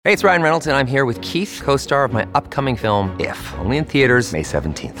Hey, it's Ryan Reynolds, and I'm here with Keith, co-star of my upcoming film, If, only in theaters May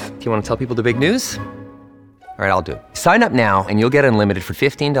 17th. Do you want to tell people the big news? All right, I'll do it. Sign up now and you'll get unlimited for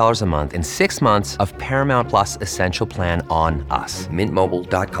 $15 a month and 6 months of Paramount Plus Essential Plan on us.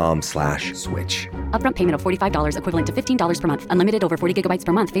 MintMobile.com/switch. Upfront payment of $45 equivalent to $15 per month. Unlimited over 40 gigabytes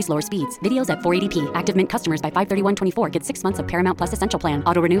per month. Face lower speeds. Videos at 480p. Active Mint customers by 531.24 get 6 months of Paramount Plus Essential Plan.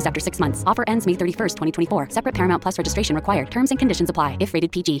 Auto renews after 6 months. Offer ends May 31st, 2024. Separate Paramount Plus registration required. Terms and conditions apply if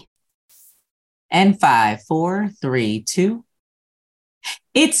rated PG. And 5, 4, 3, 2.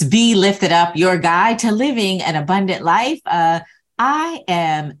 It's Be Lifted Up, your guide to living an abundant life. I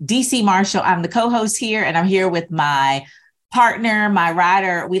am DC Marshall. I'm the co-host here, and I'm here with my partner, my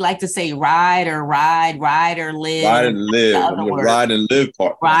rider. We like to say ride or live. Ride and live. I'm the ride and live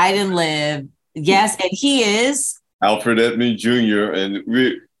partner. Ride and live. Yes, and he is Alfred Edmond Jr. And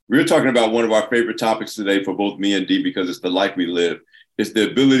we're talking about one of our favorite topics today for both me and Dee, because it's the life we live. It's the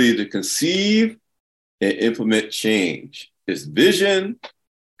ability to conceive and implement change. It's vision.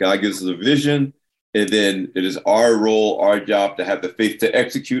 God gives us a vision, and then it is our role, our job to have the faith to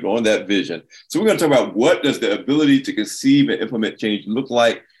execute on that vision. So we're going to talk about what does the ability to conceive and implement change look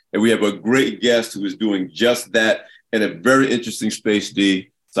like, and we have a great guest who is doing just that in a very interesting space,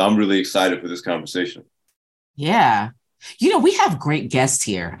 Dee. So I'm really excited for this conversation. Yeah. You know, we have great guests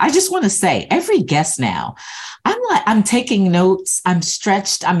here. I just want to say, every guest now, I'm taking notes. I'm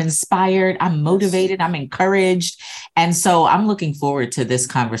stretched. I'm inspired. I'm motivated. I'm encouraged. And so I'm looking forward to this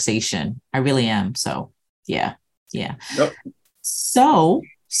conversation. I really am. So, yeah. Yep. So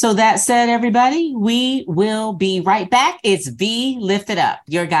that said, everybody, we will be right back. It's Be Lifted Up,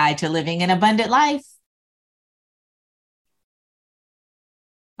 your guide to living an abundant life.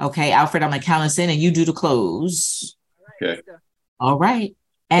 Okay, Alfred, I'm going to count us in and you do the close. Okay. All right.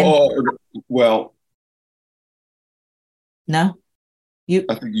 And well, no,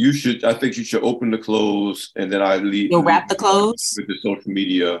 I think you should open the close, and then I leave. You'll wrap the close with the social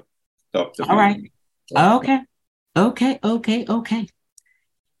media stuff. All right. Okay.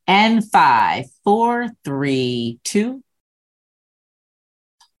 And 5, 4, 3, 2.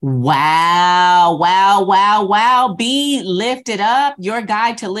 Wow. Be lifted up, your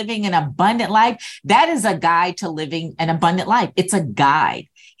guide to living an abundant life. That is a guide to living an abundant life. It's a guide.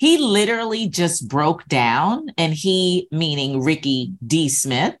 He literally just broke down, and he, meaning Ricky D.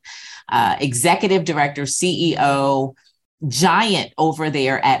 Smith, executive director, CEO, giant over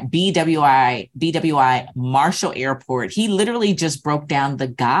there at BWI Marshall Airport. He literally just broke down the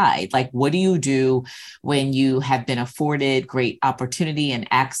guide. Like, what do you do when you have been afforded great opportunity and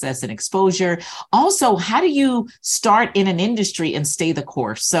access and exposure? Also, how do you start in an industry and stay the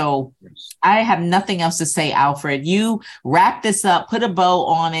course? So I have nothing else to say, Alfred. You wrap this up, put a bow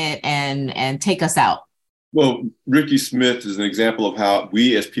on it, and take us out. Well, Ricky Smith is an example of how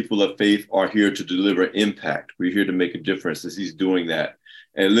we as people of faith are here to deliver impact. We're here to make a difference as he's doing that.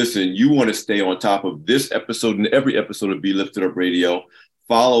 And listen, you want to stay on top of this episode and every episode of Be Lifted Up Radio.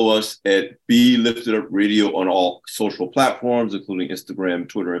 Follow us at Be Lifted Up Radio on all social platforms, including Instagram,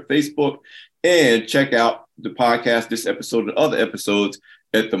 Twitter, and Facebook. And check out the podcast, this episode and other episodes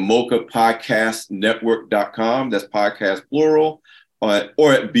at the mochapodcastnetwork.com. That's podcast plural, or at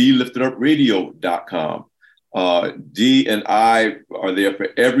beliftedupradio.com. Dee and I are there for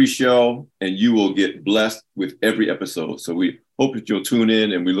every show, and you will get blessed with every episode. So we hope that you'll tune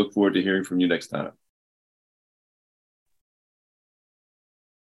in, and we look forward to hearing from you next time.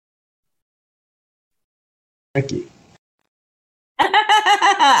 Ricky.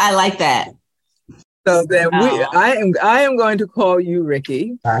 I like that. So then I am going to call you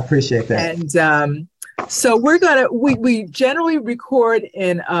Ricky. I appreciate that. And so we generally record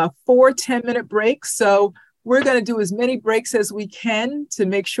in 4 10-minute breaks. So we're going to do as many breaks as we can to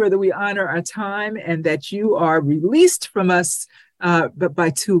make sure that we honor our time and that you are released from us but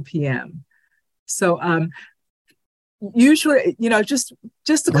by 2 p.m. So usually, just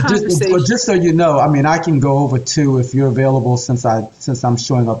a conversation. Just so you know, I mean, I can go over 2 if you're available, since I'm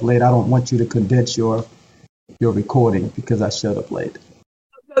showing up late. I don't want you to condense your recording because I showed up late.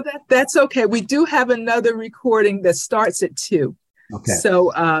 No, that's okay. We do have another recording that starts at 2. Okay.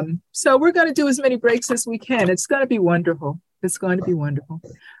 So we're going to do as many breaks as we can. It's going to be wonderful.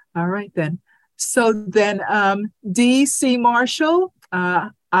 All right, then. So then, D.C. Marshall,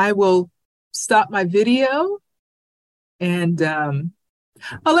 I will stop my video. And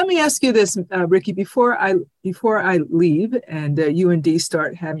let me ask you this, Ricky, before I leave and you and Dee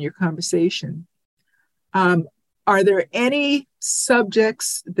start having your conversation. Are there any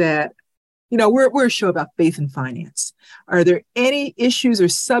subjects that, we're a show about faith and finance. Are there any issues or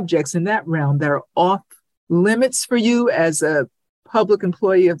subjects in that realm that are off limits for you as a public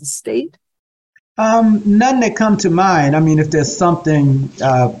employee of the state? None that come to mind. I mean, if there's something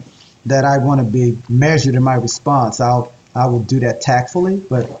that I want to be measured in my response, I will do that tactfully,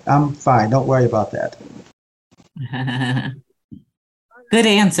 but I'm fine. Don't worry about that. Good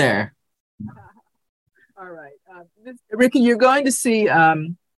answer. All right. Ricky, you're going to see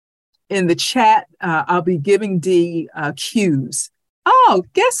in the chat, I'll be giving Dee cues. Oh,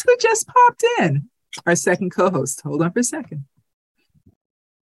 guess who just popped in? Our second co-host. Hold on for a second.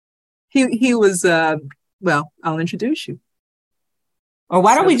 He was, well, I'll introduce you. Or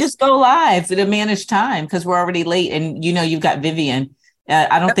why don't we just go live to manage time, because we're already late, and you've got Vivian.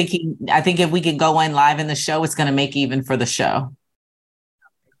 I think if we can go in live in the show, it's going to make even for the show.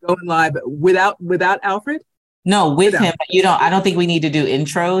 Going live without Alfred? No, with him. But I don't think we need to do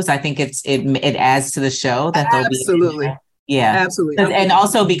intros. I think it adds to the show that they'll absolutely. Be. Yeah, absolutely. And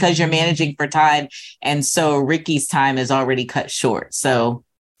also because you're managing for time, and so Ricky's time is already cut short. So,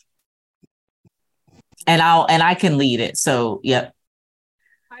 and I can lead it. So, yep.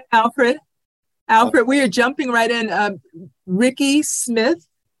 Hi, Alfred. We are jumping right in. Ricky Smith,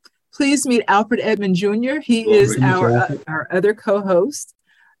 please meet Alfred Edmond Jr. He is our other co-host.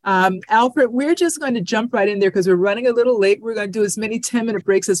 Alfred, we're just going to jump right in there because we're running a little late. We're going to do as many 10-minute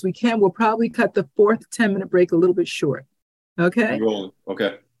breaks as we can. We'll probably cut the fourth 10-minute break a little bit short. Okay?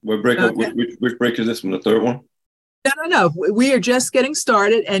 Okay. We're breaking. Okay. Which break is this one? The third one? No. We are just getting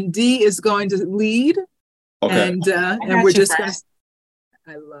started, and Dee is going to lead. Okay. And we're just going to.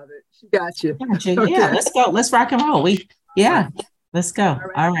 I love it. She got you. Okay. Yeah, let's go. Let's rock and roll. Let's go.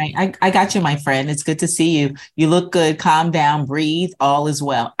 All right. I got you, my friend. It's good to see you. You look good. Calm down. Breathe. All is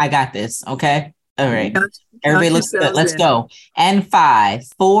well. I got this. Okay. All right. Everybody looks good. Let's go. And 5,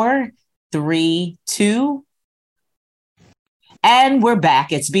 4, 3, 2. And we're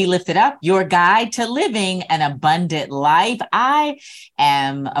back. It's Be Lifted Up, your guide to living an abundant life. I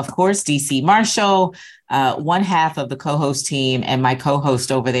am, of course, DC Marshall, one half of the co-host team, and my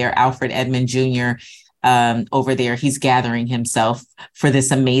co-host over there, Alfred Edmond Jr., over there. He's gathering himself for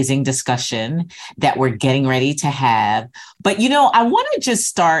this amazing discussion that we're getting ready to have. But, I want to just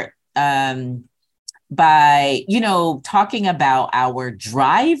start by, talking about our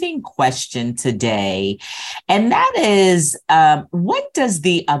driving question today. And that is, what does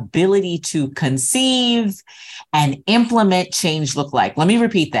the ability to conceive and implement change look like? Let me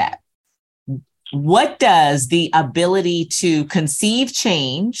repeat that. What does the ability to conceive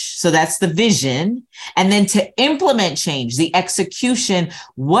change, so that's the vision, and then to implement change, the execution,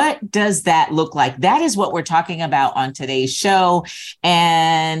 what does that look like? That is what we're talking about on today's show.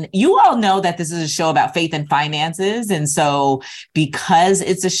 And you all know that this is a show about faith and finances. And so because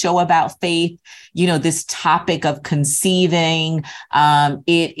it's a show about faith, this topic of conceiving,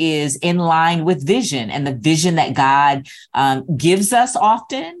 it is in line with vision, and the vision that God gives us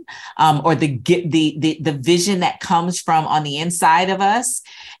often, or the vision that comes from on the inside of us.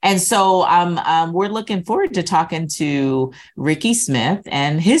 And so we're looking forward to talking to Ricky Smith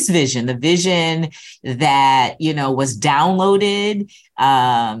and his vision, the vision that, was downloaded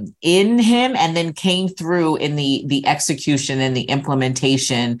in him and then came through in the execution and the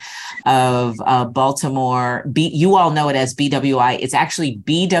implementation of Baltimore. You all know it as BWI. It's actually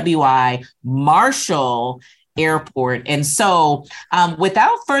BWI Marshall Airport. And so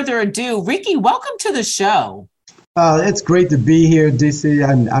without further ado, Ricky, welcome to the show. It's great to be here, DC.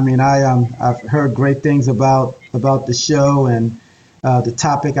 I've heard great things about the show, and the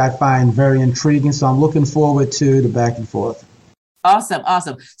topic I find very intriguing. So I'm looking forward to the back and forth.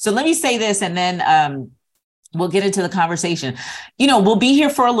 Awesome. So let me say this, and then we'll get into the conversation. We'll be here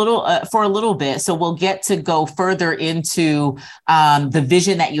for a little bit, so we'll get to go further into the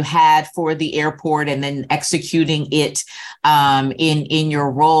vision that you had for the airport, and then executing it in your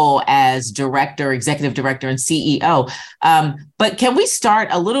role as director, executive director, and CEO. But can we start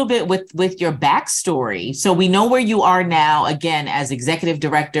a little bit with your backstory? So we know where you are now, again, as executive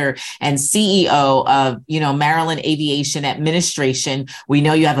director and CEO of, Maryland Aviation Administration. We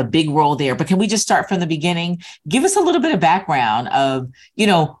know you have a big role there, but can we just start from the beginning? Give us a little bit of background of,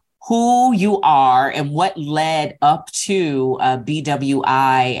 who you are and what led up to BWI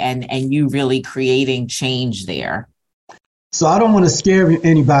and you really creating change there. So I don't want to scare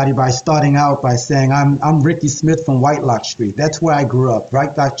anybody by starting out by saying I'm Ricky Smith from Whitelock Street. That's where I grew up.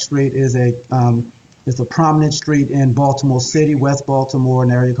 Whitelock Street is a prominent street in Baltimore City, West Baltimore,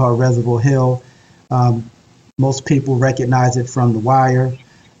 an area called Reservoir Hill. Most people recognize it from The Wire.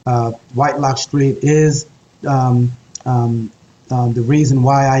 Whitelock Street is the reason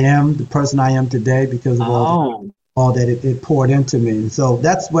why I am the person I am today, because of all that it poured into me. So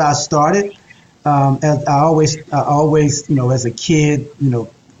that's where I started. as I always, as a kid,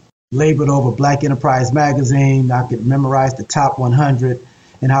 labored over Black Enterprise magazine. I could memorize the top 100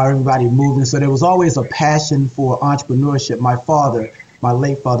 and how everybody moved. And so there was always a passion for entrepreneurship. My father, my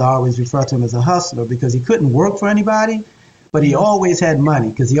late father, I always referred to him as a hustler because he couldn't work for anybody, but he always had money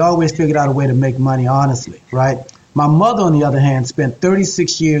because he always figured out a way to make money honestly, right? My mother, on the other hand, spent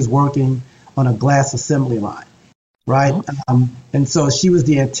 36 years working on a glass assembly line, right? And so she was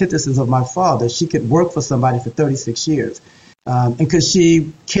the antithesis of my father. She could work for somebody for 36 years. And because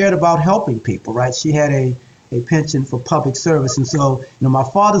she cared about helping people, right? She had a penchant for public service. And so, my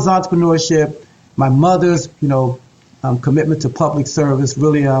father's entrepreneurship, my mother's, commitment to public service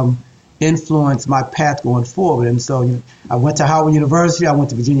really influenced my path going forward. And so, I went to Howard University, I went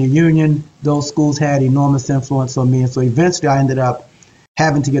to Virginia Union. Those schools had enormous influence on me. And so eventually I ended up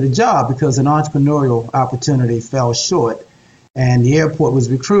having to get a job because an entrepreneurial opportunity fell short and the airport was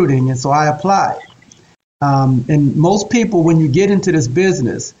recruiting. And so I applied. And most people, when you get into this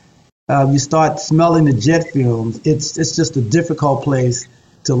business, you start smelling the jet fumes. It's just a difficult place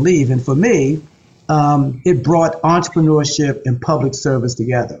to leave. And for me, it brought entrepreneurship and public service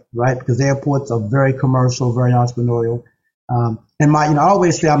together, right? Because airports are very commercial, very entrepreneurial. And I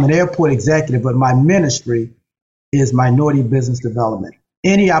always say I'm an airport executive, but my ministry is minority business development.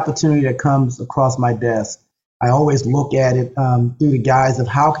 Any opportunity that comes across my desk, I always look at it through the guise of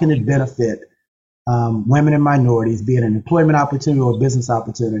how can it benefit women and minorities, be it an employment opportunity or a business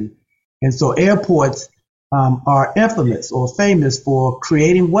opportunity. And so airports are infamous or famous for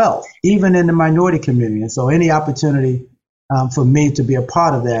creating wealth, even in the minority community. And so any opportunity for me to be a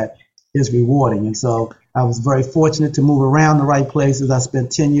part of that is rewarding. And so I was very fortunate to move around the right places. I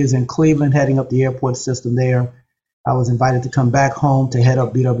spent 10 years in Cleveland heading up the airport system there. I was invited to come back home to head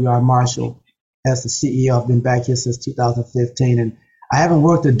up BWI Marshall as the CEO. I've been back here since 2015. And I haven't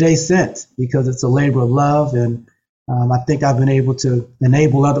worked a day since because it's a labor of love. And I think I've been able to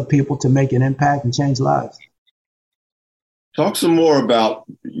enable other people to make an impact and change lives. Talk some more about,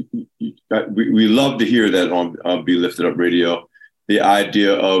 we love to hear that on Be Lifted Up Radio, the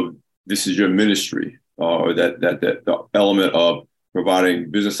idea of this is your ministry, or that the element of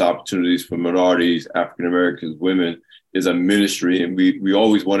providing business opportunities for minorities, African Americans, women is a ministry. And we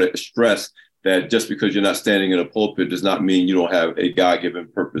always want to stress that just because you're not standing in a pulpit does not mean you don't have a God-given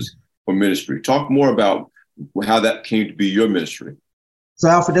purpose for ministry. Talk more about how that came to be your ministry. So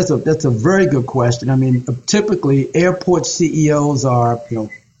Alfred, that's a very good question. I mean, typically airport CEOs are,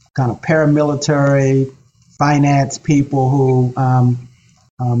 kind of paramilitary, finance people who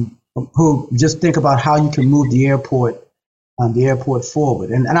just think about how you can move the airport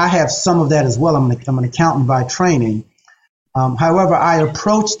forward. And I have some of that as well. I'm an accountant by training. However, I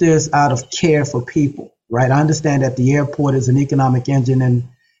approach this out of care for people, right? I understand that the airport is an economic engine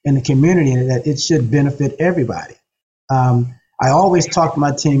in the community and that it should benefit everybody. I always talk to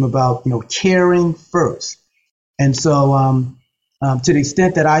my team about, caring first. And so to the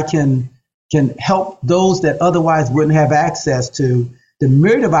extent that I can help those that otherwise wouldn't have access to the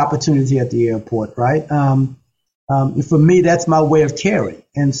myriad of opportunity at the airport, right? For me, that's my way of caring.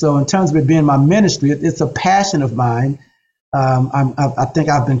 And so in terms of it being my ministry, it's a passion of mine. I think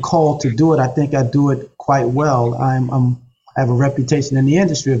I've been called to do it. I think I do it quite well. I have a reputation in the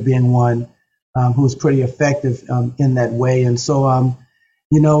industry of being one who's pretty effective in that way. And so,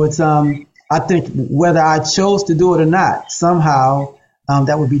 it's I think whether I chose to do it or not, somehow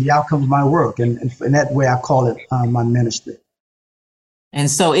that would be the outcome of my work. And in that way, I call it my ministry. And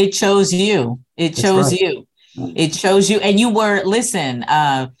so it chose you. It chose you. It shows you. And you were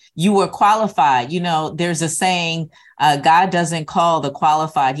qualified. There's a saying, God doesn't call the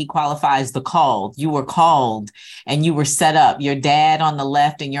qualified. He qualifies the called. You were called and you were set up. Your dad on the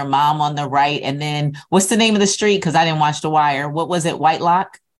left and your mom on the right. And then what's the name of the street? Because I didn't watch The Wire. What was it?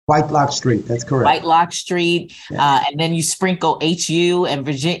 Whitelock? Whitelock Street. That's correct. Whitelock Street. Yeah. And then you sprinkle HU and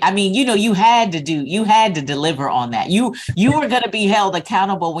Virginia. I mean, you had to deliver on that. You were going to be held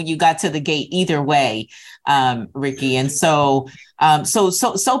accountable when you got to the gate either way, Ricky. And so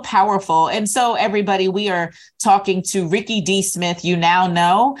powerful. And so everybody, we are talking to Ricky D. Smith, you now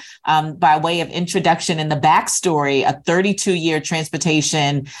know, by way of introduction and the backstory, a 32-year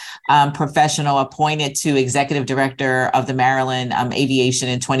transportation professional appointed to executive director of the Maryland Aviation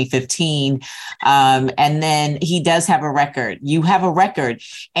in 2015. And then he does have a record. You have a record.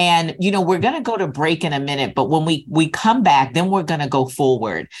 And, we're going to go to break in a minute, but when we come back, then we're going to go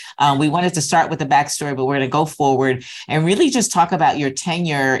forward. We wanted to start with the backstory, but we're going to go forward and really just talk about your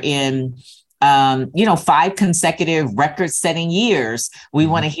tenure in 5 consecutive record-setting years. We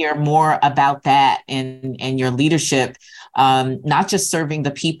want to hear more about that and your leadership not just serving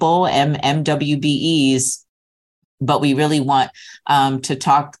the people and MWBEs, but we really want to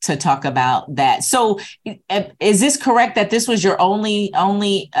talk about that. So is this correct that this was your only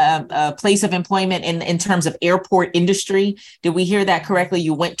place of employment in terms of airport industry? Did we hear that correctly?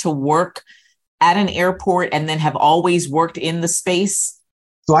 You went to work at an airport and then have always worked in the space?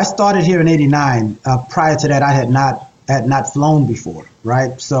 So I started here in '89. Prior to that, I had not flown before,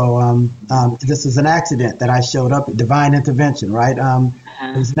 right? So this is an accident that I showed up, divine intervention, right?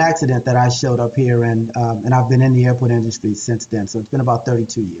 It was an accident that I showed up here, and I've been in the airport industry since then. So it's been about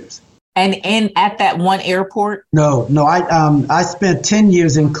 32 years. And at that one airport? No. I spent 10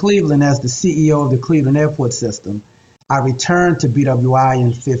 years in Cleveland as the CEO of the Cleveland Airport System. I returned to BWI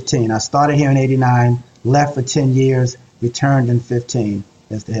in 15. I started here in '89, left for 10 years, returned in 15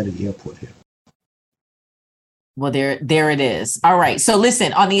 as the head of the airport here. Well, there it is. All right. So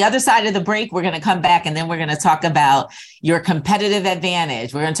listen, on the other side of the break, we're going to come back and then we're going to talk about your competitive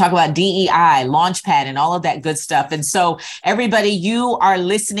advantage. We're going to talk about DEI, Launchpad, and all of that good stuff. And so everybody, you are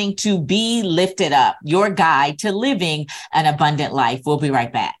listening to Be Lifted Up, your guide to living an abundant life. We'll be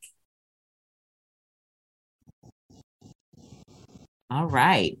right back. All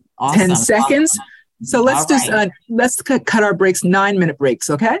right. Awesome. 10 seconds. So let's let's cut our breaks, 9-minute breaks.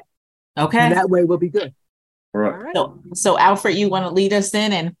 Okay. Okay. And that way we'll be good. All right. So Alfred, you want to lead us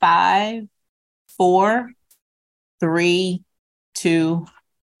in 5, 4, 3, 2.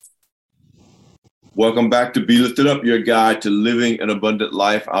 Welcome back to Be Lifted Up, your guide to living an abundant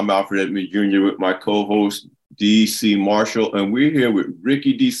life. I'm Alfred Edmond Jr. with my co-host, D.C. Marshall, and we're here with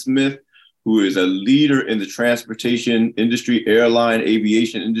Ricky D. Smith, who is a leader in the transportation industry, airline,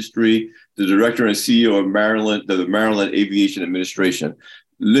 aviation industry, the director and CEO of the Maryland Aviation Administration.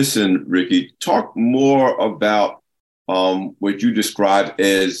 Listen, Ricky, talk more about what you described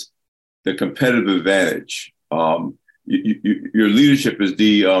as the competitive advantage. Your leadership, as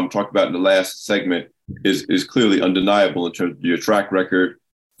Dee talked about in the last segment, is clearly undeniable in terms of your track record,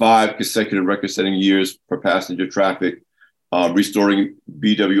 5 consecutive record-setting years for passenger traffic, restoring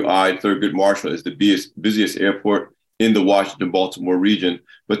BWI, Thurgood Marshall, as the busiest airport in the Washington-Baltimore region.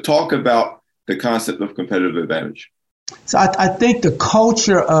 But talk about the concept of competitive advantage. So I think the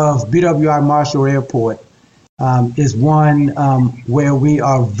culture of BWI Marshall Airport is one where we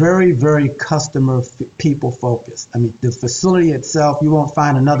are very, very customer people focused. I mean, the facility itself, you won't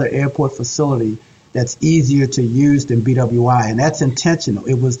find another airport facility that's easier to use than BWI, and that's intentional.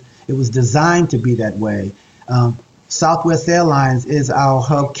 It was designed to be that way. Southwest Airlines is our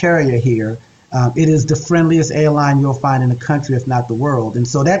hub carrier here. It is the friendliest airline you'll find in the country, if not the world. And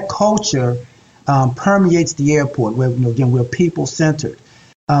so that culture permeates the airport, where, again, we're people-centered.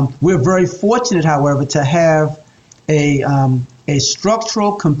 We're very fortunate, however, to have a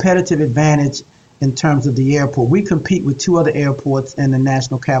structural competitive advantage in terms of the airport. We compete with 2 other airports in the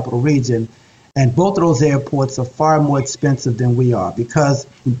National Capital Region, and both of those airports are far more expensive than we are because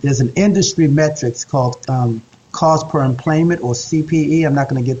there's an industry metrics called cost per employment, or CPE. I'm not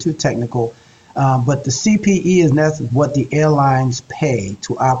going to get too technical, but the CPE is in essence what the airlines pay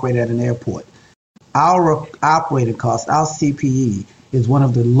to operate at an airport. Our operating cost, our CPE, is one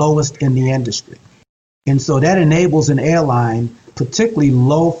of the lowest in the industry. And so that enables an airline, particularly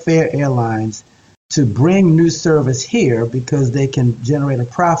low-fare airlines, to bring new service here because they can generate a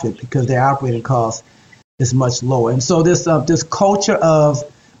profit because their operating cost is much lower. And so this culture of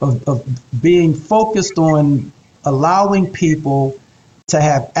being focused on allowing people to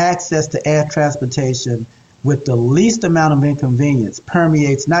have access to air transportation with the least amount of inconvenience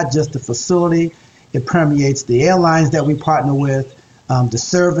permeates not just the facility, it permeates the airlines that we partner with, the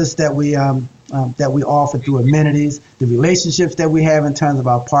service that we offer through amenities, the relationships that we have in terms of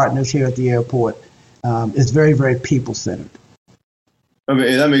our partners here at the airport. Is very, very people-centered. I mean,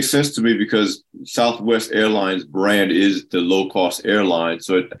 and that makes sense to me because Southwest Airlines brand is the low-cost airline.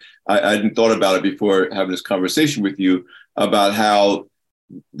 So I hadn't thought about it before having this conversation with you about how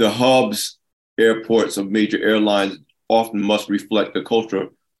the hubs, airports of major airlines often must reflect the culture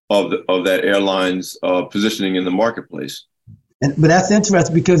of that airline's positioning in the marketplace. But that's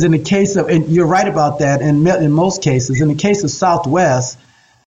interesting because in the case of, and you're right about that, and in most cases, in the case of Southwest,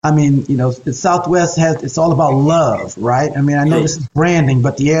 I mean, Southwest it's all about love, right? I mean, I know this is branding,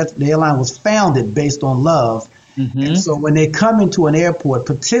 but the airline was founded based on love. Mm-hmm. And so when they come into an airport,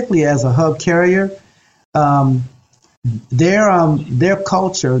 particularly as a hub carrier, their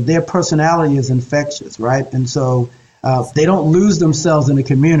culture, their personality is infectious, right? And so they don't lose themselves in the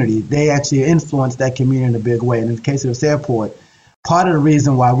community. They actually influence that community in a big way. And in the case of this airport, part of the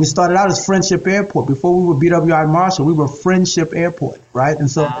reason why we started out as Friendship Airport. Before we were BWI Marshall, we were Friendship Airport, right? And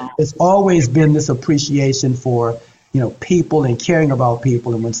so It's always been this appreciation for people and caring about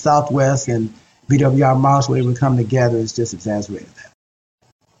people. And when Southwest and BWI Marshall were able to come together, it's just exaggerated that.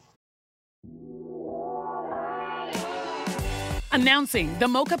 Announcing the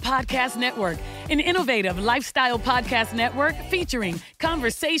Mocha Podcast Network, an innovative lifestyle podcast network featuring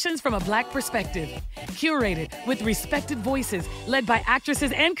conversations from a Black perspective, curated with respected voices led by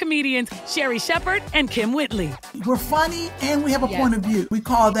actresses and comedians Sherry Shepherd and Kim Whitley. We're funny and we have a point of view. We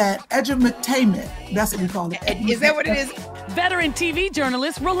call that edutainment. That's what we call it. Is that what it is? Veteran TV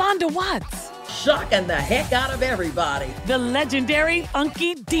journalist Rolanda Watts. Shocking the heck out of everybody. The legendary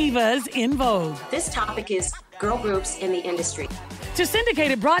Funky Divas in Vogue. This topic is girl groups in the industry. To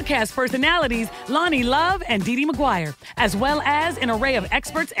syndicated broadcast personalities Lonnie Love and Dee Dee McGuire, as well as an array of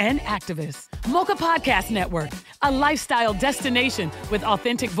experts and activists. Mocha Podcast Network, a lifestyle destination with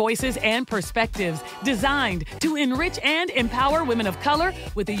authentic voices and perspectives designed to enrich and empower women of color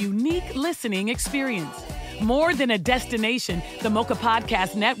with a unique listening experience. More than a destination, the Mocha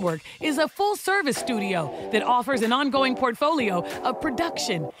Podcast Network is a full-service studio that offers an ongoing portfolio of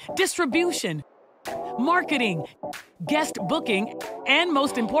production, distribution, marketing, guest booking, and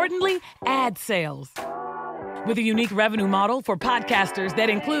most importantly, ad sales. With a unique revenue model for podcasters that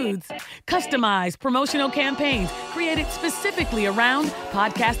includes customized promotional campaigns created specifically around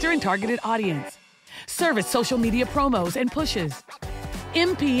podcaster and targeted audience, service social media promos and pushes,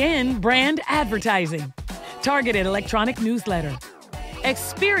 MPN brand advertising, targeted electronic newsletter,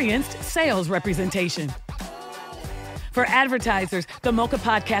 experienced sales representation. For advertisers, the Mocha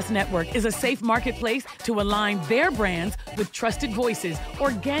Podcast Network is a safe marketplace to align their brands with trusted voices,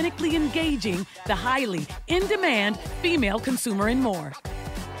 organically engaging the highly in-demand female consumer and more.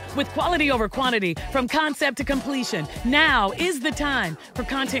 With quality over quantity, from concept to completion, now is the time for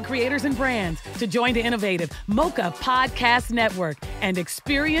content creators and brands to join the innovative Mocha Podcast Network and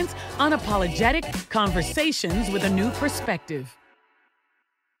experience unapologetic conversations with a new perspective.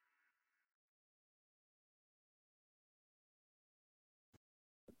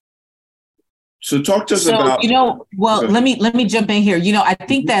 So talk to us about, let me jump in here. I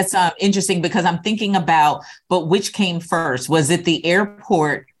think that's interesting because I'm thinking about, but which came first? Was it the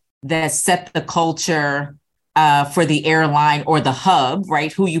airport that set the culture for the airline or the hub,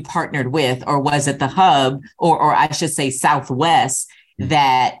 right? Who you partnered with, or was it the hub, or I should say Southwest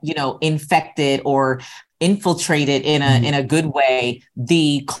that, infected or infiltrated in a good way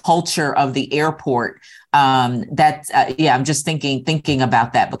the culture of the airport? I'm just thinking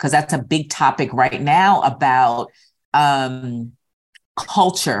about that because that's a big topic right now about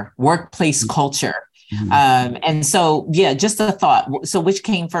culture, workplace culture. And so, just a thought. So which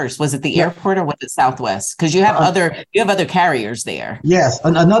came first? Was it the airport or was it Southwest? Because you have other carriers there. Yes.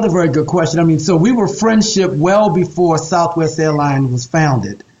 Another very good question. I mean, so we were friendship well before Southwest Airlines was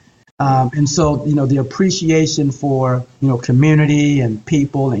founded. And so, the appreciation for, community and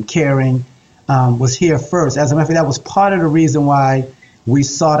people and caring was here first. As a matter of fact, that was part of the reason why we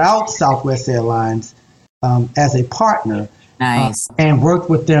sought out Southwest Airlines as a partner. Nice. And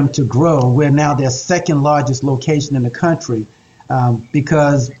worked with them to grow. We're now their second largest location in the country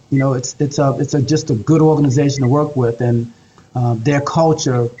because it's just a good organization to work with, and their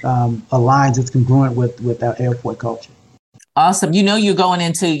culture aligns. It's congruent with our airport culture. Awesome. You're going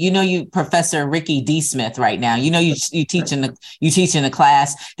into, Professor Ricky D. Smith right now. You teach in the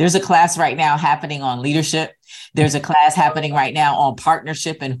class. There's a class right now happening on leadership. There's a class happening right now on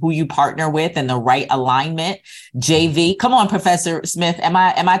partnership and who you partner with and the right alignment. JV. Come on, Professor Smith. Am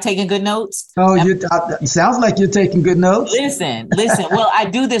I taking good notes? Oh, it sounds like you're taking good notes. Listen. Well, I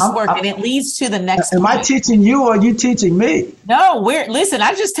do this work and it leads to the next. Am I teaching you or are you teaching me? No,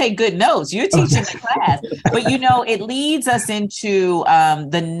 I just take good notes. You're teaching the class, but it leads us into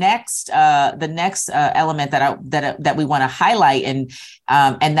the next element that we want to highlight, and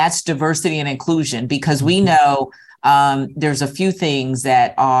that's diversity and inclusion, because we know there's a few things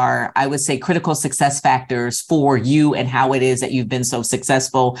that are, I would say, critical success factors for you and how it is that you've been so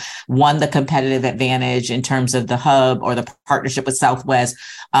successful. One, the competitive advantage in terms of the hub or the partnership with Southwest.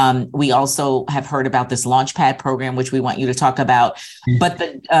 We also have heard about this Launchpad program, which we want you to talk about, but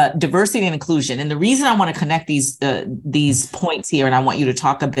the diversity and inclusion. And the reason I want to connect these points here, and I want you to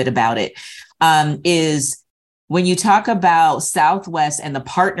talk a bit about it, is when you talk about Southwest and the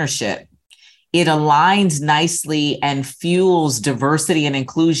partnership, it aligns nicely and fuels diversity and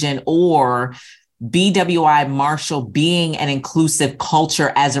inclusion, or BWI Marshall being an inclusive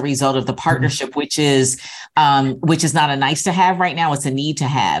culture as a result of the partnership, which is not a nice to have right now, it's a need to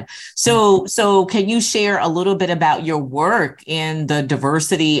have. So can you share a little bit about your work in the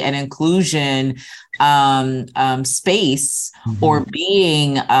diversity and inclusion space, or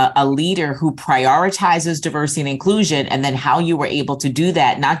being a leader who prioritizes diversity and inclusion, and then how you were able to do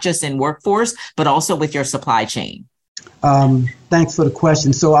that, not just in workforce, but also with your supply chain? Thanks for the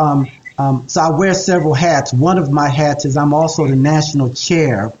question. So I wear several hats. One of my hats is I'm also the national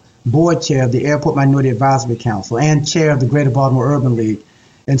board chair of the Airport Minority Advisory Council and chair of the Greater Baltimore Urban League.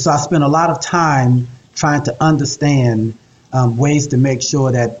 And so I spend a lot of time trying to understand ways to make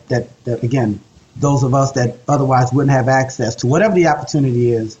sure that again, those of us that otherwise wouldn't have access to whatever the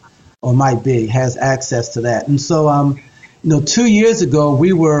opportunity is or might be, has access to that. And so, 2 years ago,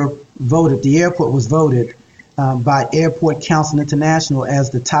 the airport was voted by Airport Council International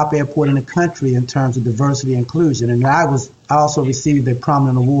as the top airport in the country in terms of diversity and inclusion. And I also received a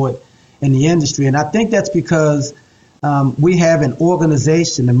prominent award in the industry. And I think that's because we have an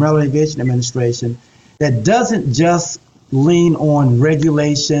organization, the Maryland Aviation Administration, that doesn't just lean on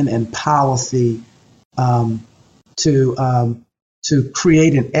regulation and policy to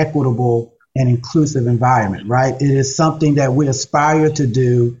create an equitable and inclusive environment, right? It is something that we aspire to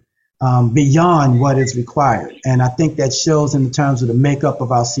do beyond what is required. And I think that shows in terms of the makeup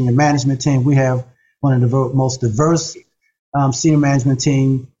of our senior management team. We have one of the most diverse senior management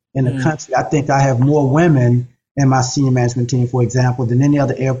team in the country. I think I have more women in my senior management team, for example, than any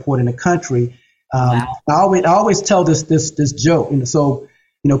other airport in the country. Wow. I always tell this joke. So,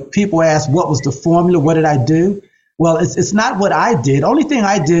 people ask, what was the formula? What did I do? Well, it's not what I did. Only thing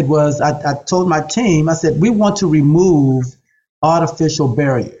I did was I told my team, I said, we want to remove artificial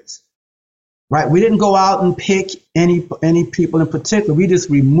barriers, right? We didn't go out and pick any people in particular. We just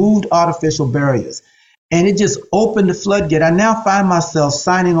removed artificial barriers. And it just opened the floodgate. I now find myself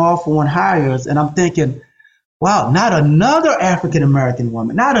signing off on hires, and I'm thinking, wow, not another African-American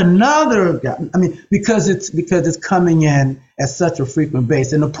woman, not another guy. I mean, because it's coming in at such a frequent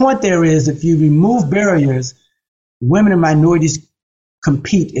base. And the point there is, if you remove barriers, women and minorities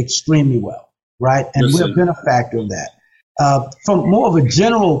compete extremely well, right? And we're a benefactor of that. From more of a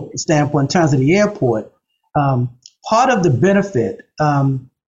general standpoint, in terms of the airport, part of the benefit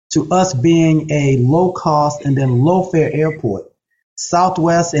to us being a low-cost and then low-fare airport,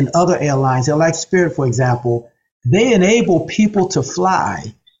 Southwest and other airlines, like Spirit, for example, they enable people to fly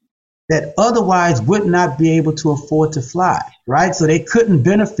that otherwise would not be able to afford to fly, right? So they couldn't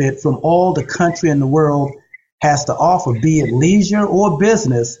benefit from all the country and the world has to offer, be it leisure or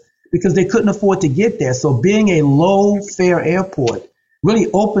business, because they couldn't afford to get there. So being a low-fare airport really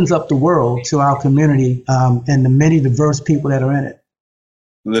opens up the world to our community and the many diverse people that are in it.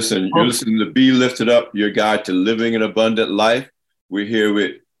 Listen, you're listening to Be Lifted Up, your guide to living an abundant life. We're here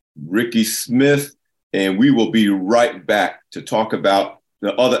with Ricky Smith, and we will be right back to talk about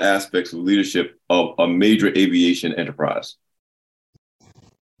the other aspects of leadership of a major aviation enterprise.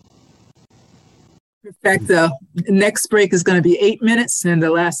 Perfect. The next break is going to be 8 minutes, and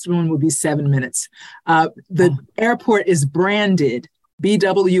the last one will be 7 minutes. The airport is branded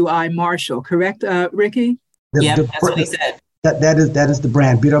BWI Marshall, correct, Ricky? Yeah, that's what he said. That is the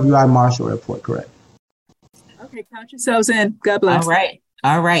brand, BWI Marshall Airport, correct. Okay, count yourselves in. God bless.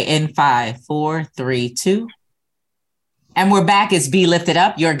 All right. In 5, 4, 3, 2. And we're back. It's Be Lifted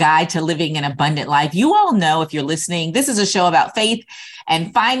Up, your guide to living an abundant life. You all know, if you're listening, this is a show about faith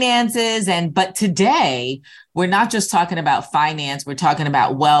and finances. But today, we're not just talking about finance. We're talking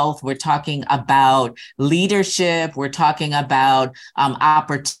about wealth. We're talking about leadership. We're talking about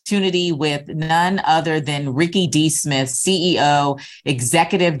opportunity with none other than Ricky D. Smith, CEO,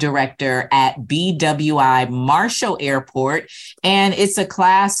 Executive Director at BWI Marshall Airport. And it's a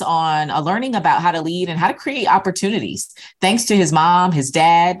class on learning about how to lead and how to create opportunities. Thanks to his mom, his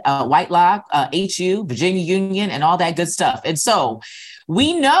dad, Whitelock, HU, Virginia Union, and all that good stuff. And so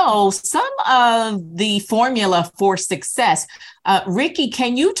we know some of the formula for success. Ricky,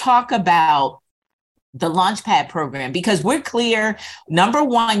 can you talk about the Launchpad program? Because we're clear, number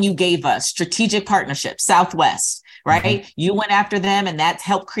one, you gave us strategic partnerships, Southwest, right? Mm-hmm. You went after them and that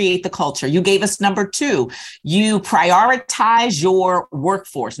helped create the culture. You gave us number two, you prioritize your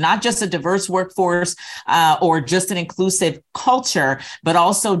workforce, not just a diverse workforce or just an inclusive culture, but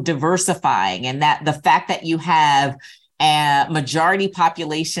also diversifying. And that the fact that you have and majority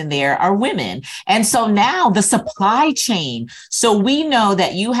population there are women. And so now the supply chain. So we know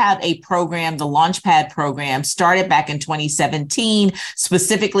that you have a program, the Launchpad program, started back in 2017,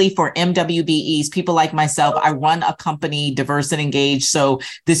 specifically for MWBEs, people like myself. I run a company, Diverse and Engaged. So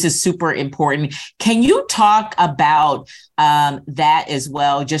this is super important. Can you talk about that as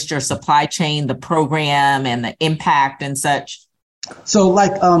well, just your supply chain, the program and the impact and such? So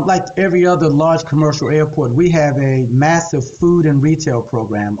like every other large commercial airport, we have a massive food and retail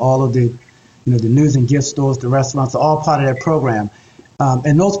program. All of the, the news and gift stores, the restaurants are all part of that program.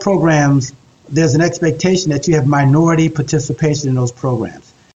 And those programs, there's an expectation that you have minority participation in those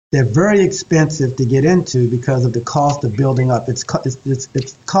programs. They're very expensive to get into because of the cost of building up. It's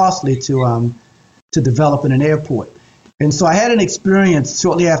costly to develop in an airport. And so I had an experience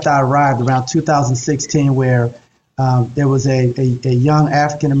shortly after I arrived around 2016 where there was a young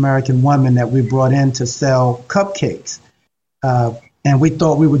African-American woman that we brought in to sell cupcakes. And we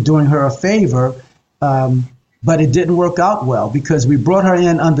thought we were doing her a favor, but it didn't work out well because we brought her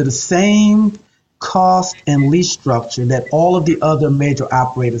in under the same cost and lease structure that all of the other major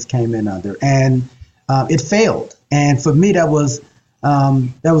operators came in under. And it failed. And for me, that was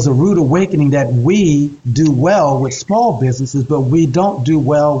a rude awakening that we do well with small businesses, but we don't do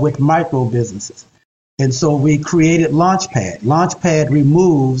well with micro businesses. And so we created Launchpad. Launchpad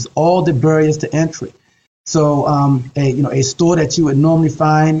removes all the barriers to entry. So a store that you would normally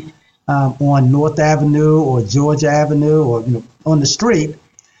find on North Avenue or Georgia Avenue or on the street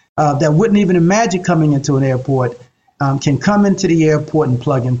that wouldn't even imagine coming into an airport can come into the airport and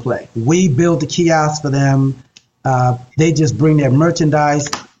plug and play. We build the kiosks for them. They just bring their merchandise,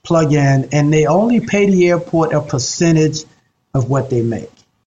 plug in, and they only pay the airport a percentage of what they make.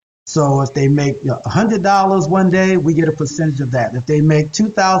 So if they make $100 one day, we get a percentage of that. If they make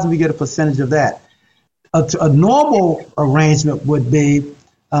 $2,000, we get a percentage of that. A normal arrangement would be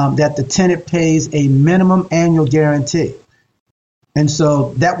that the tenant pays a minimum annual guarantee. And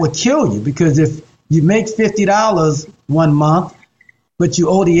so that would kill you because if you make $50 one month, but you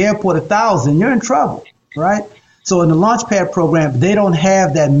owe the airport $1,000, you're in trouble, right? So in the Launchpad program, they don't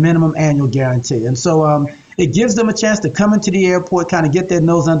have that minimum annual guarantee. And so it gives them a chance to come into the airport, kind of get their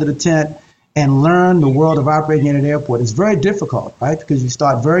nose under the tent and learn the world of operating in an airport. It's very difficult, right? Because you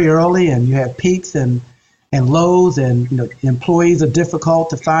start very early and you have peaks and lows, and employees are difficult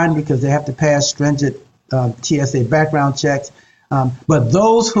to find because they have to pass stringent TSA background checks. But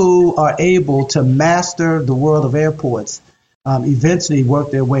those who are able to master the world of airports eventually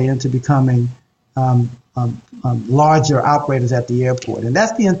work their way into becoming larger operators at the airport. And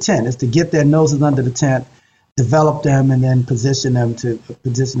that's the intent, is to get their noses under the tent, develop them, and then position them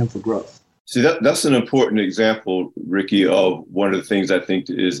for growth. See, that's an important example, Ricky, of one of the things I think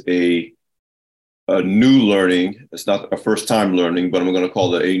is a new learning. It's not a first time learning, but I'm going to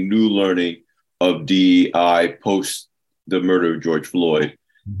call it a new learning of DEI post the murder of George Floyd.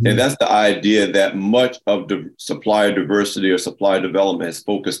 Mm-hmm. And that's the idea that much of the supplier diversity or supply development has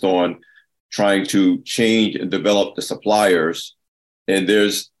focused on trying to change and develop the suppliers. And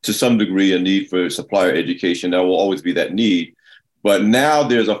there's, to some degree, a need for supplier education. There will always be that need. But now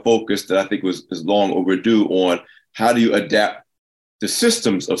there's a focus that I think is long overdue on how do you adapt the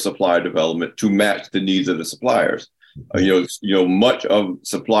systems of supplier development to match the needs of the suppliers. Much of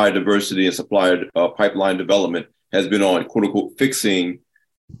supplier diversity and supplier pipeline development has been on, quote unquote, fixing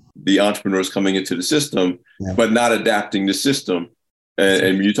the entrepreneurs coming into the system, but not adapting the system.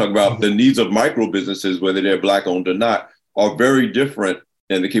 And when you talk about the needs of micro businesses, whether they're Black owned or not, are very different,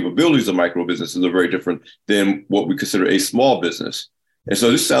 and the capabilities of micro businesses are very different than what we consider a small business. And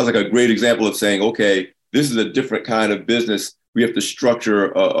so this sounds like a great example of saying, okay, this is a different kind of business. We have to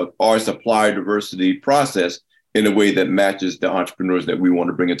structure our supplier diversity process in a way that matches the entrepreneurs that we want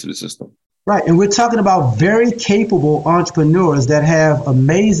to bring into the system. Right. And we're talking about very capable entrepreneurs that have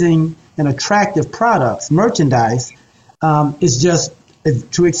amazing and attractive products, merchandise. It's just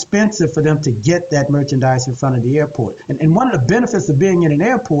too expensive for them to get that merchandise in front of the airport. And one of the benefits of being in an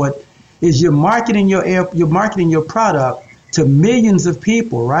airport is you're marketing your product to millions of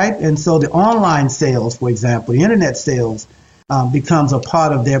people, right? And so the online sales, for example, the internet sales becomes a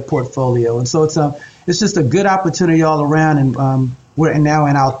part of their portfolio. And so it's just a good opportunity all around. And we're now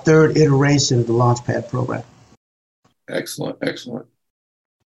in our third iteration of the Launchpad program. Excellent, excellent.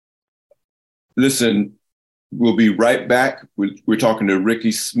 Listen, we'll be right back. We're talking to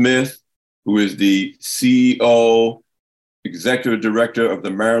Ricky Smith, who is the CEO, Executive Director of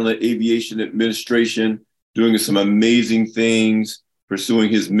the Maryland Aviation Administration, doing some amazing things, pursuing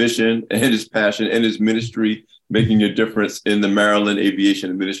his mission and his passion and his ministry making a difference in the Maryland Aviation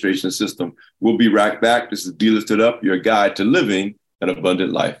Administration system. We'll be right back. This is Be Lifted Up, your guide to living an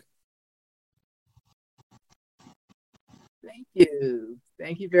abundant life. Thank you.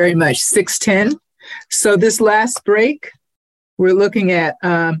 Thank you very much. 6:10. So this last break, we're looking at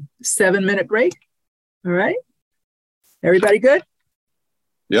 7-minute break. All right. Everybody good?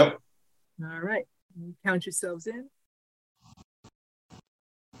 Yep. All right. Count yourselves in.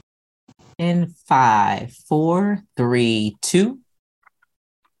 In 5, 4, 3, 2.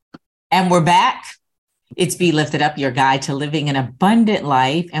 And we're back. It's Be Lifted Up, your guide to living an abundant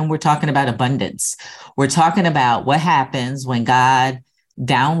life. And we're talking about abundance. We're talking about what happens when God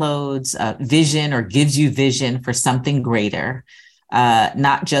downloads vision or gives you vision for something greater.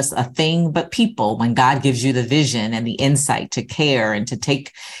 Not just a thing, but people. When God gives you the vision and the insight to care and to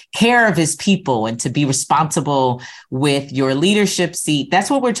take care of his people and to be responsible with your leadership seat. That's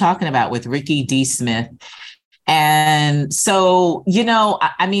what we're talking about with Ricky D. Smith. And so,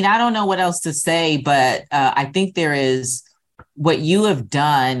 I mean, I don't know what else to say, but I think what you have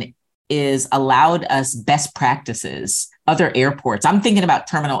done is allowed us best practices, other airports. I'm thinking about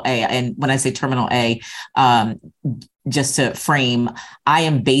Terminal A. And when I say Terminal A, just to frame, I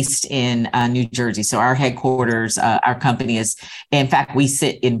am based in New Jersey. So our headquarters, our company is, in fact, we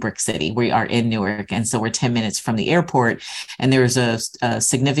sit in Brick City. We are in Newark. And so we're 10 minutes from the airport. And there's a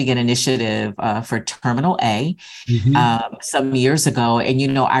significant initiative for Terminal A some years ago.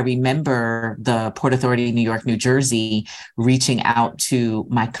 And, I remember the Port Authority, New York, New Jersey, reaching out to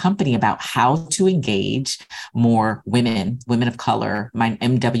my company about how to engage more women of color, my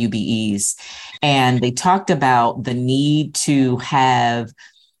MWBEs. And they talked about the need to have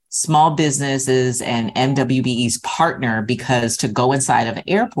small businesses and MWBEs partner, because to go inside of an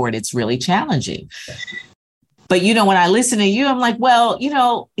airport, it's really challenging. But, when I listen to you, I'm like, well,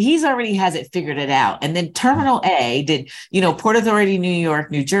 he's already has it figured it out. And then Terminal A did, Port Authority, New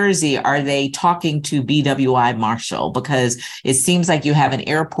York, New Jersey, are they talking to BWI Marshall? Because it seems like you have an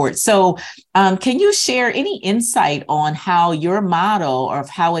airport. So can you share any insight on how your model, or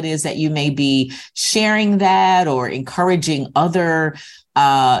how it is that you may be sharing that or encouraging other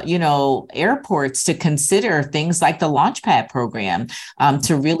airports to consider things like the Launchpad program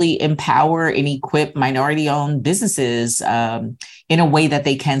to really empower and equip minority-owned businesses in a way that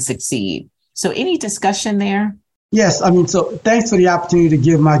they can succeed. So any discussion there? Yes, so thanks for the opportunity to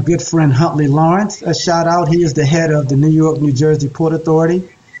give my good friend Huntley Lawrence a shout out. He is the head of the New York, New Jersey Port Authority,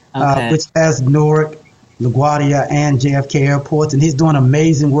 which has Newark, LaGuardia, and JFK airports, and he's doing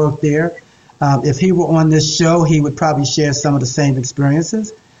amazing work there. If he were on this show, he would probably share some of the same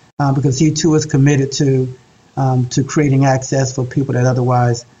experiences because he too is committed to creating access for people that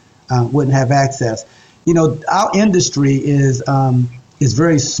otherwise wouldn't have access. Our industry is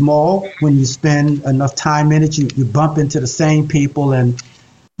very small. When you spend enough time in it, you bump into the same people. And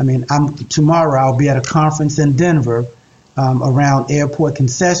tomorrow I'll be at a conference in Denver around airport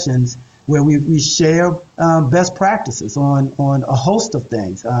concessions, where we share best practices on a host of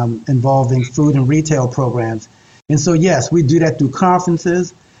things involving food and retail programs. And so, yes, we do that through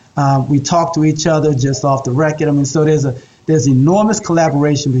conferences. We talk to each other just off the record. So there's enormous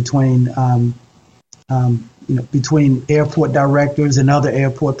collaboration between airport directors and other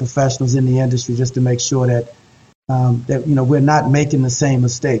airport professionals in the industry, just to make sure that we're not making the same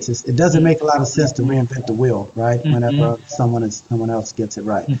mistakes. It doesn't make a lot of sense to reinvent the wheel, right? Whenever someone else gets it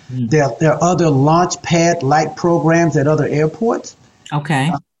right. There are other Launchpad-like programs at other airports.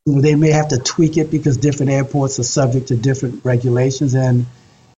 Okay. They may have to tweak it because different airports are subject to different regulations, and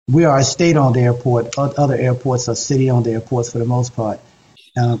we are a state-owned airport. Other airports are city-owned airports for the most part,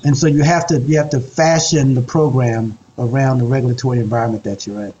 and so you have to fashion the program around the regulatory environment that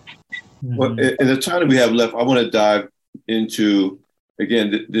you're in. Well, in the time that we have left, I want to dive into,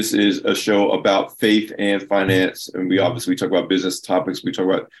 again, this is a show about faith and finance. And we obviously talk about business topics. We talk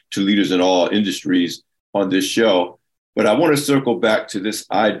about to leaders in all industries on this show. But I want to circle back to this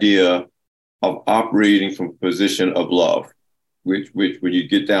idea of operating from a position of love, which when you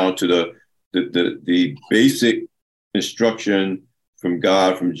get down to the basic instruction from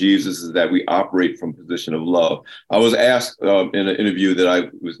God, from Jesus, is that we operate from a position of love. I was asked in an interview that I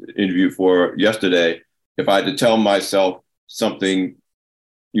was interviewed for yesterday, if I had to tell myself something,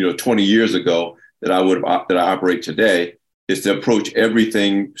 20 years ago that I operate today, is to approach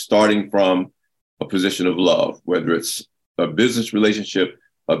everything starting from a position of love, whether it's a business relationship,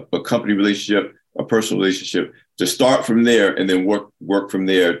 a company relationship, a personal relationship, to start from there and then work from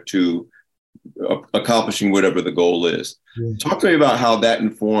there to accomplishing whatever the goal is. Talk to me about how that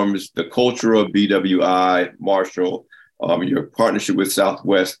informs the culture of BWI, Marshall, your partnership with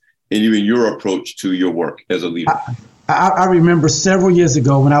Southwest, and even your approach to your work as a leader? I remember several years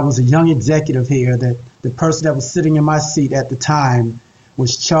ago when I was a young executive here that the person that was sitting in my seat at the time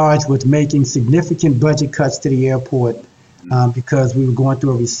was charged with making significant budget cuts to the airport because we were going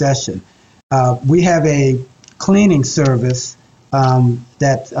through a recession. We have a cleaning service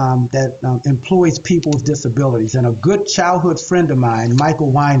that employs people with disabilities. And a good childhood friend of mine,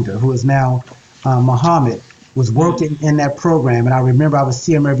 Michael Winder, who is now Muhammad, was working in that program. And I remember I would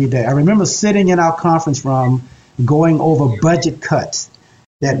see him every day. I remember sitting in our conference room going over budget cuts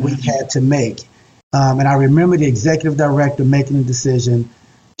that we had to make. And I remember the executive director making the decision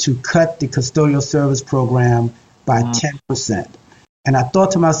to cut the custodial service program by 10%. And I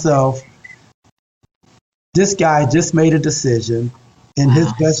thought to myself, this guy just made a decision in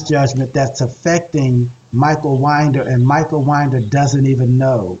his best judgment that's affecting Michael Winder, and Michael Winder doesn't even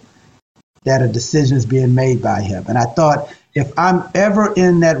know that a decision is being made by him. And I thought, if I'm ever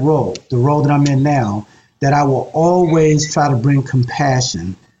in that role, the role that I'm in now, that I will always try to bring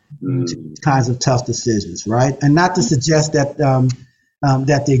compassion to these kinds of tough decisions, right? And not to suggest that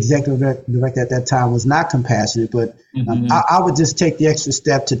that the executive director at that time was not compassionate, but I would just take the extra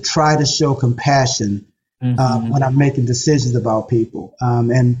step to try to show compassion when I'm making decisions about people.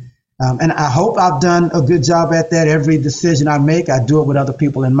 And I hope I've done a good job at that. Every decision I make, I do it with other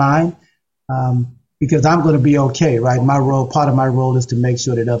people in mind, because I'm going to be okay, right? Part of my role is to make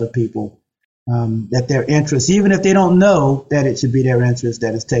sure that other people, that their interests, even if they don't know that it should be their interest,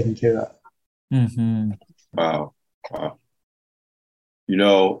 that it's taken care of. Wow. You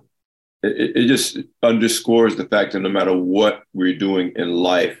know, it just underscores the fact that no matter what we're doing in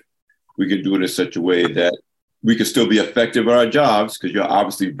life, we can do it in such a way that we can still be effective at our jobs, because you're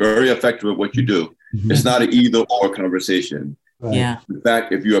obviously very effective at what you do. It's not an either or conversation. Right. Yeah. In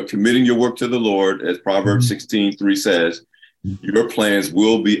fact, if you are committing your work to the Lord, as Proverbs 16:3 says, your plans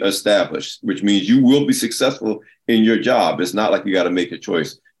will be established, which means you will be successful in your job. It's not like you got to make a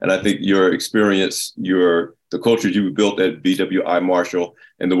choice. And I think your experience, the culture you've built at BWI Marshall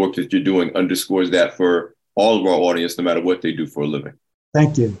and the work that you're doing underscores that for all of our audience, no matter what they do for a living.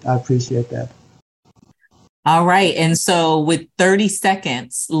 Thank you. I appreciate that. All right. And so with 30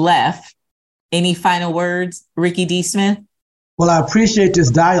 seconds left, any final words, Ricky D. Smith? Well, I appreciate this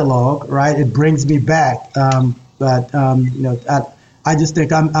dialogue, right? It brings me back. But I just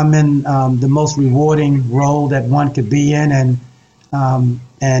think I'm in the most rewarding role that one could be in.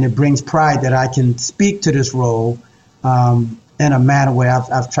 And it brings pride that I can speak to this role in a manner where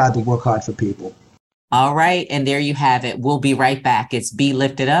I've tried to work hard for people. All right. And there you have it. We'll be right back. It's Be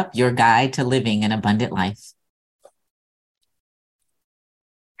Lifted Up, your guide to living an abundant life.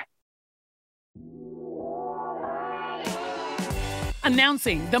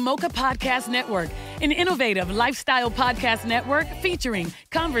 Announcing the Mocha Podcast Network, an innovative lifestyle podcast network featuring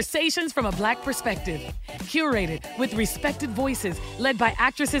conversations from a Black perspective, curated with respected voices, led by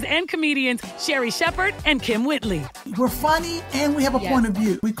actresses and comedians Sherry Shepherd and Kim Whitley. We're funny and we have a point of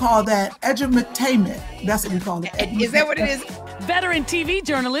view. We call that edutainment. That's what we call it. Is that what it is? Veteran TV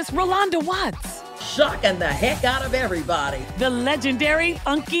journalist Rolanda Watts. Shocking the heck out of everybody. The legendary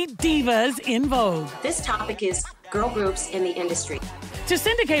Funky Divas in Vogue. This topic is girl groups in the industry. To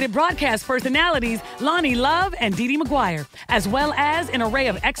syndicated broadcast personalities Lonnie Love and Dee Dee McGuire, as well as an array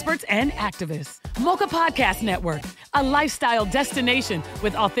of experts and activists. Mocha Podcast Network, a lifestyle destination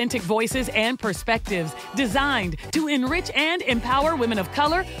with authentic voices and perspectives designed to enrich and empower women of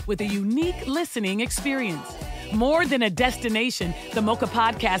color with a unique listening experience. More than a destination, the Mocha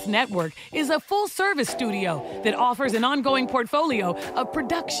Podcast Network is a full-service studio that offers an ongoing portfolio of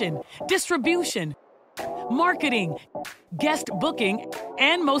production, distribution, marketing, guest booking,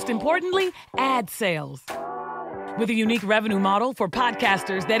 and most importantly, ad sales. With a unique revenue model for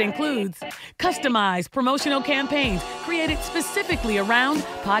podcasters that includes customized promotional campaigns created specifically around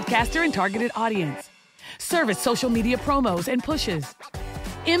podcaster and targeted audience, service social media promos and pushes,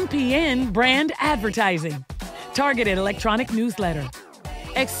 MPN brand advertising, targeted electronic newsletter,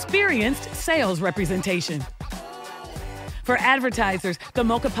 experienced sales representation. For advertisers, the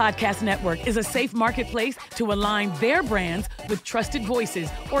Mocha Podcast Network is a safe marketplace to align their brands with trusted voices,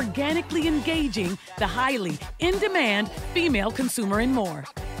 organically engaging the highly in-demand female consumer and more.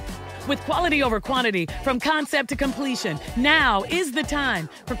 With quality over quantity, from concept to completion, now is the time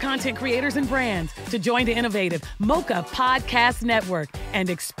for content creators and brands to join the innovative Mocha Podcast Network and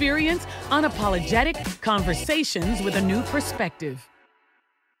experience unapologetic conversations with a new perspective.